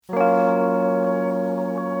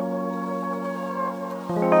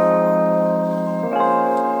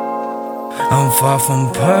far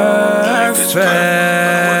from perfect.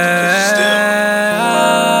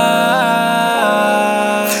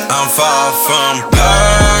 I'm far from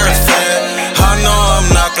perfect. I know I'm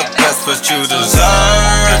not the best, but you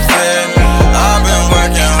deserve it. I've been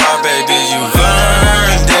working hard, baby, you've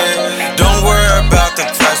earned it. Don't worry about the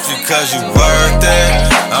price because you worth it.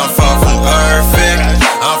 I'm far from perfect.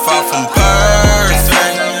 I'm far from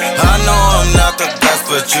perfect. I know I'm not the best,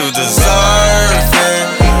 but you deserve it.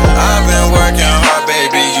 I've been working hard,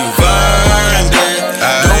 baby, you've earned it.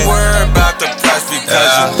 Don't worry about the price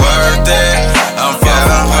because you worth it. I'm far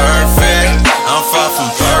from perfect. I'm far from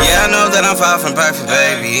perfect. Yeah, I know that I'm far from perfect,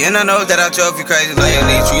 baby, and I know that I drove you crazy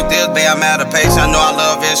lately. Truth is, babe, I'm out of patience. I know our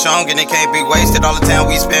love is strong and it can't be wasted. All the time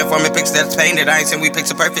we spend forming pictures that's painted. I ain't saying we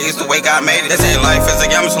picture perfect, it's the way God made it. They say life is a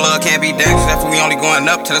gamble, so love can't be dangerous. That's we only going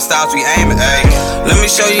up to the stars we aiming. Ay, let me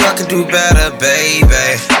show you I can do better,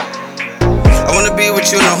 baby. I wanna be with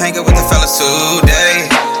you, no hanging with the fellas today.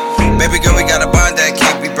 Baby girl, we got a bond that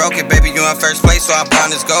can't be broken. Baby, you in first place, so our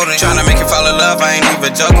bond is golden. Tryna make you fall in love, I ain't even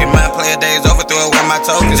joking. My player days over, through it with my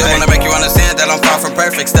tokens. Just wanna make you understand that I'm far from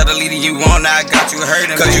perfect. Instead of leading you on, now I got you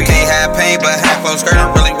hurting. Cause you can't have pain, but have close skirt. I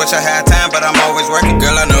really wish I had time, but I'm always working.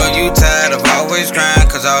 Girl, I know you tired of always crying,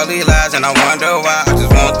 cause all these lies, and I wonder why. I just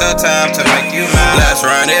want the time to make you mine. Let's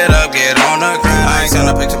run it up, get on the grind. I ain't seen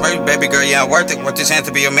a picture perfect, baby girl, yeah, I'm worth it. Worth the chance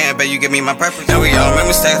to be a man, baby, you give me my purpose. And we all make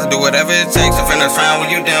mistakes, I do whatever it takes to finish fine when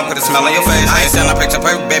you down, put a smile on your face. I ain't seen a picture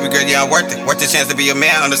perfect, baby girl, yeah, I'm worth it. Worth the chance to be a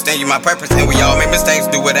man, understand you my purpose. And we all make mistakes,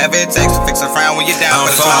 do whatever it takes to fix a frown when you're down,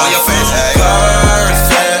 put a smile on your face.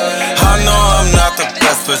 Perfect. I know I'm not the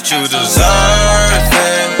best, but you deserve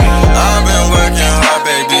it. I've been working hard,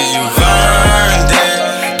 baby, you've earned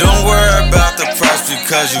it. Don't worry about the price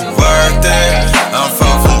because you worth it. I'm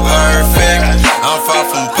far from perfect. I'm far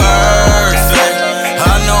from perfect.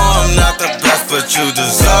 I know I'm not the best, but you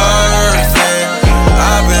deserve it.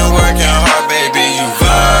 I've been working hard, baby, you've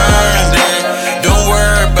earned it. Don't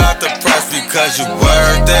worry about the price because you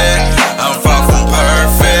worth it. I'm far from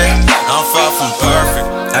perfect. I'm far from perfect.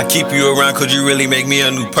 I keep you around cause you really make me a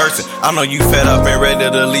new person. I know you fed up and ready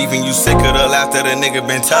to leave, and you sick of the lies that a nigga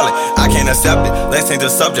been telling. I can't accept it, let's change the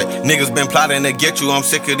subject. Niggas been plotting to get you, I'm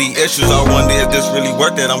sick of these issues. I wonder if this really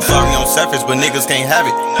worth it. I'm sorry I'm selfish, but niggas can't have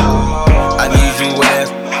it. I need you ass,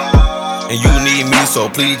 and you need me, so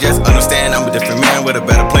please just understand I'm a different man with a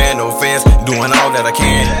better plan, no offense, doing all that I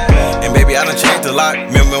can. And baby, I done changed a lot.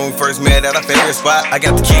 Remember when we first met at our favorite spot? I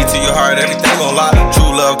got the key to your heart, everything on lock. True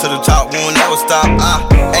love to the top, won't never stop.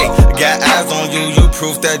 Hey, got eyes on you, you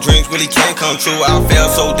proof that dreams really can come true. I fell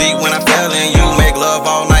so deep when I fell in you. Make love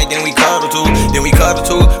all night, then we cuddle too. Then we cuddle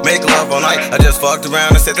too, make love all night. I just fucked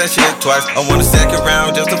around and said that shit twice. I want a second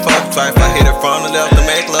round just to fuck twice. I hit it from the left to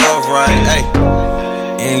make love right. Hey,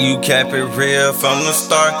 and you kept it real from the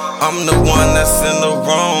start. I'm the one that's in the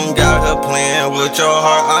wrong, got her playing with your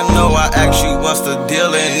heart. I know I asked you what's the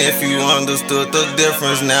deal, and if you understood the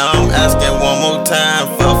difference. Now I'm asking one more time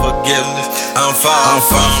for forgiveness. I'm far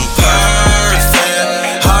from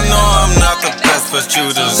perfect. I know I'm not the best, but you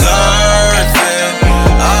deserve it.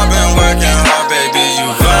 I've been working hard, baby,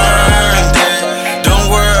 you've earned it. Don't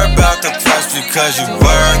worry about the price because you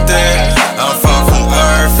worth it. I'm far from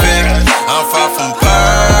perfect. I'm far from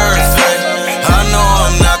perfect. I know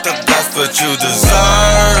I'm not the best, but you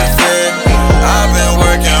deserve it. I've been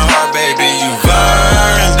working hard, baby, you've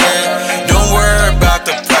earned it. Don't worry about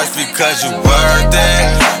the price because you worth it.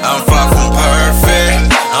 I'm far from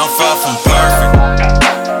perfect. I'm far from perfect.